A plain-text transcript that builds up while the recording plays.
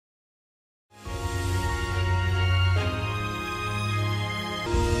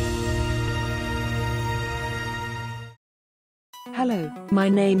Hello, my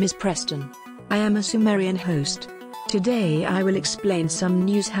name is Preston. I am a Sumerian host. Today I will explain some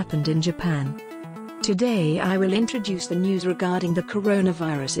news happened in Japan. Today I will introduce the news regarding the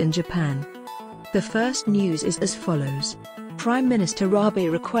coronavirus in Japan. The first news is as follows. Prime Minister Abe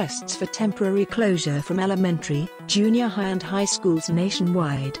requests for temporary closure from elementary, junior high and high schools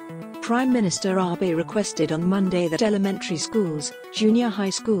nationwide. Prime Minister Abe requested on Monday that elementary schools, junior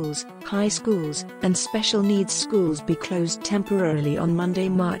high schools, and special needs schools be closed temporarily on Monday,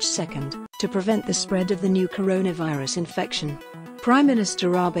 March 2nd, to prevent the spread of the new coronavirus infection. Prime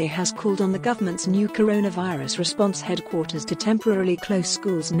Minister Abe has called on the government's new coronavirus response headquarters to temporarily close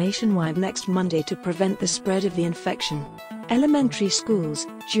schools nationwide next Monday to prevent the spread of the infection. Elementary schools,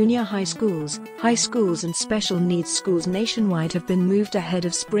 junior high schools and special needs schools nationwide have been moved ahead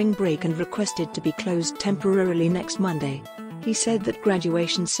of spring break and requested to be closed temporarily next Monday. He said that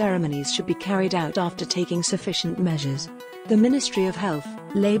graduation ceremonies should be carried out after taking sufficient measures. The Ministry of Health,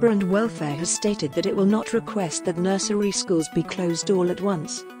 Labour and Welfare has stated that it will not request that nursery schools be closed all at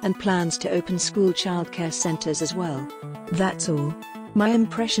once, and plans to open school childcare centres as well. That's all. My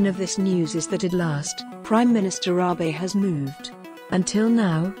impression of this news is that at last, Prime Minister Abe has moved. Until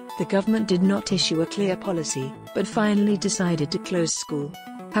now, the government did not issue a clear policy, but finally decided to close school.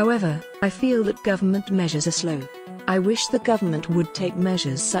 However, I feel that government measures are slow. I wish the government would take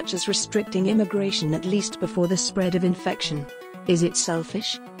measures such as restricting immigration at least before the spread of infection. Is it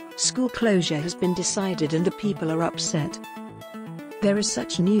selfish? School closure has been decided and the people are upset. There is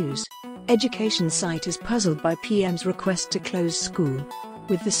such news. Education site is puzzled by PM's request to close school.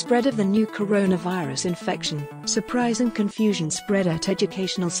 With the spread of the new coronavirus infection, surprise and confusion spread at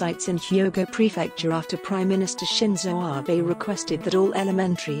educational sites in Hyogo Prefecture after Prime Minister Shinzo Abe requested that all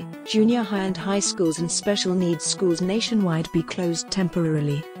elementary, junior high and high schools and special needs schools nationwide be closed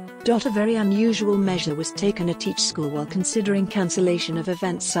temporarily. A very unusual measure was taken at each school while considering cancellation of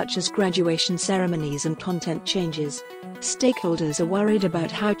events such as graduation ceremonies and content changes. Stakeholders are worried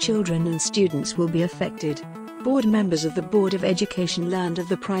about how children and students will be affected. Board members of the Board of Education learned of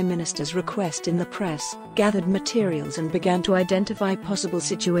the Prime Minister's request in the press, gathered materials and began to identify possible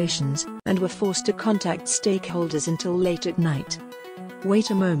situations, and were forced to contact stakeholders until late at night.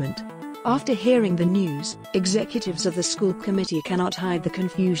 Wait a moment. After hearing the news, executives of the school committee cannot hide the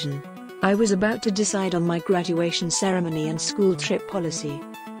confusion. I was about to decide on my graduation ceremony and school trip policy.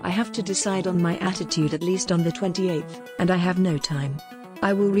 I have to decide on my attitude at least on the 28th, and I have no time.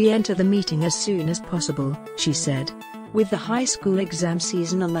 I will re-enter the meeting as soon as possible, she said. With the high school exam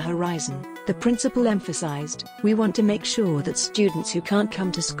season on the horizon, the principal emphasized, we want to make sure that students who can't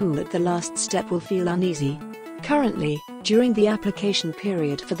come to school at the last step will feel uneasy. Currently, during the application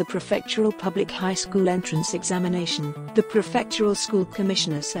period for the prefectural public high school entrance examination, the prefectural school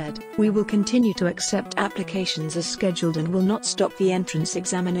commissioner said, we will continue to accept applications as scheduled and will not stop the entrance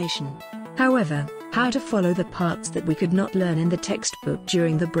examination. However, how to follow the parts that we could not learn in the textbook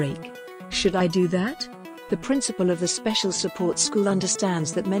during the break? Should I do that? The principal of the special support school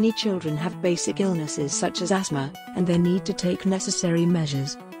understands that many children have basic illnesses such as asthma, and they need to take necessary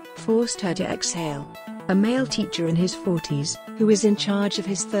measures. Forced her to exhale. A male teacher in his 40s, who is in charge of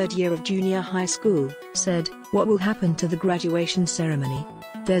his third year of junior high school, said, what will happen to the graduation ceremony?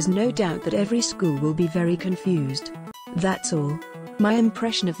 There's no doubt that every school will be very confused. That's all. My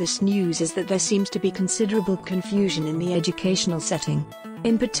impression of this news is that there seems to be considerable confusion in the educational setting.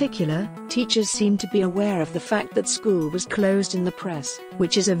 In particular, teachers seem to be aware of the fact that school was closed in the press,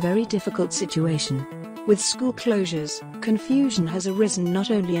 which is a very difficult situation. With school closures, confusion has arisen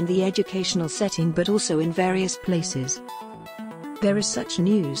not only in the educational setting but also in various places. There is such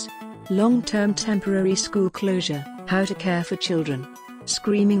news. Long-term temporary school closure, how to care for children.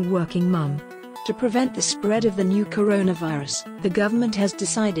 Screaming working mum. To prevent the spread of the new coronavirus, the government has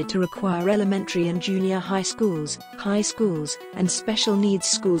decided to require elementary and junior high schools, and special needs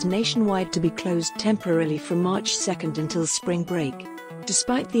schools nationwide to be closed temporarily from March 2nd until spring break.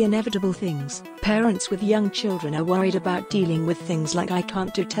 Despite the inevitable things, parents with young children are worried about dealing with things like I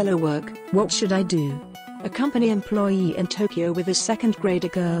can't do telework, what should I do? A company employee in Tokyo with a second-grader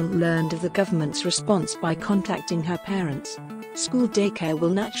girl learned of the government's response by contacting her parents. School daycare will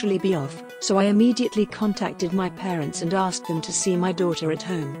naturally be off, so I immediately contacted my parents and asked them to see my daughter at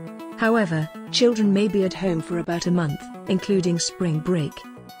home. However, children may be at home for about a month, including spring break.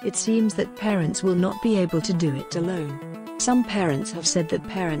 It seems that parents will not be able to do it alone. Some parents have said that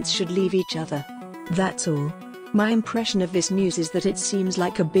parents should leave each other. That's all. My impression of this news is that it seems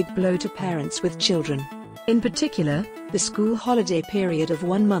like a big blow to parents with children. In particular, the school holiday period of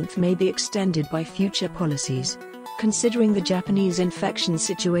 1 month may be extended by future policies. Considering the Japanese infection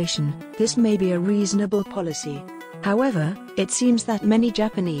situation, this may be a reasonable policy. However, it seems that many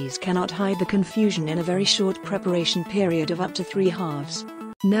Japanese cannot hide the confusion in a very short preparation period of up to 3 halves.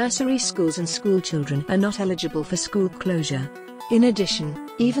 Nursery schools and school children are not eligible for school closure. In addition,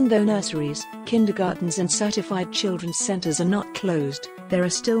 even though nurseries, kindergartens and certified children's centers are not closed, there are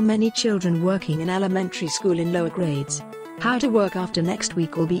still many children working in elementary school in lower grades. How to work after next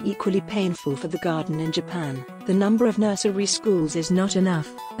week will be equally painful for the garden in Japan. The number of nursery schools is not enough,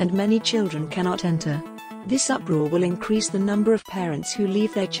 and many children cannot enter. This uproar will increase the number of parents who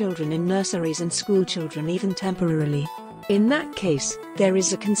leave their children in nurseries and school children even temporarily. In that case, there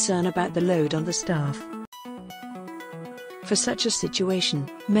is a concern about the load on the staff. For such a situation,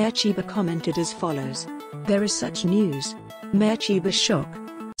 Mayor Chiba commented as follows. There is such news. Mayor Chiba shock.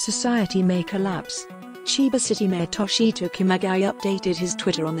 Society may collapse. Chiba City Mayor Toshito Kumagai updated his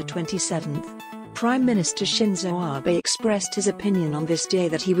Twitter on the 27th. Prime Minister Shinzo Abe expressed his opinion on this day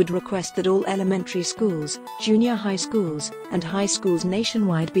that he would request that all elementary schools, junior high schools, and high schools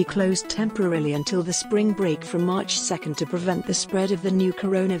nationwide be closed temporarily until the spring break from March 2 to prevent the spread of the new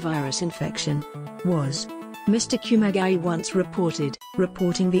coronavirus infection. Mr. Kumagai once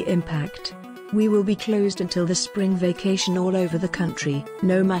reporting the impact. We will be closed until the spring vacation all over the country,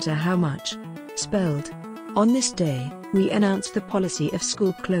 no matter how much. Spelled. On this day, we announce the policy of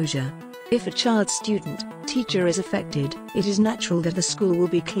school closure. If a child's student, teacher is affected, it is natural that the school will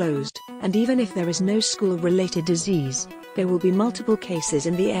be closed, and even if there is no school-related disease, there will be multiple cases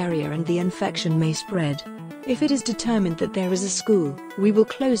in the area and the infection may spread. If it is determined that there is a school, we will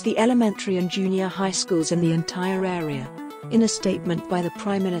close the elementary and junior high schools in the entire area. In a statement by the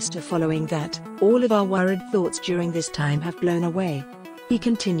Prime Minister following that, all of our worried thoughts during this time have blown away. He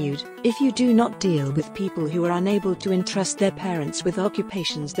continued, if you do not deal with people who are unable to entrust their parents with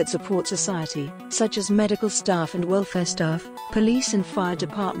occupations that support society, such as medical staff and welfare staff, police and fire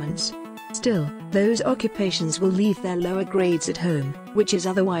departments, still, those occupations will leave their lower grades at home, which is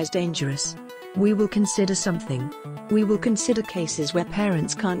otherwise dangerous. We will consider something. We will consider cases where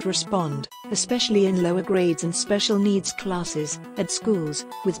parents can't respond, especially in lower grades and special needs classes, at schools,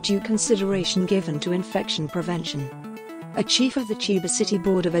 with due consideration given to infection prevention. A chief of the Chiba City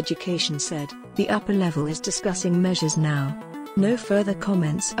Board of Education said, the upper level is discussing measures now. No further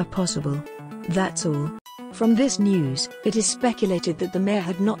comments are possible. That's all. From this news, it is speculated that the mayor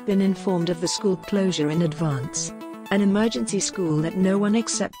had not been informed of the school closure in advance. An emergency school that no one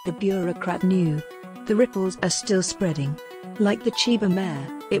except the bureaucrat knew. The ripples are still spreading. Like the Chiba mayor,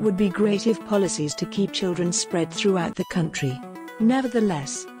 it would be great if policies to keep children spread throughout the country.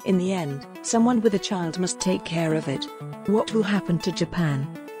 Nevertheless, in the end, someone with a child must take care of it. What will happen to Japan?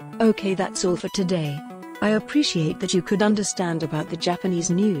 Okay, that's all for today. I appreciate that you could understand about the Japanese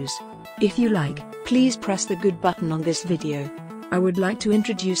news. If you like, please press the good button on this video. I would like to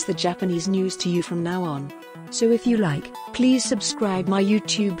introduce the Japanese news to you from now on. So if you like, please subscribe my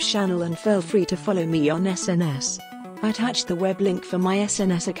YouTube channel and feel free to follow me on SNS. I attached the web link for my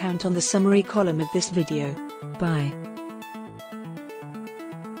SNS account on the summary column of this video. Bye.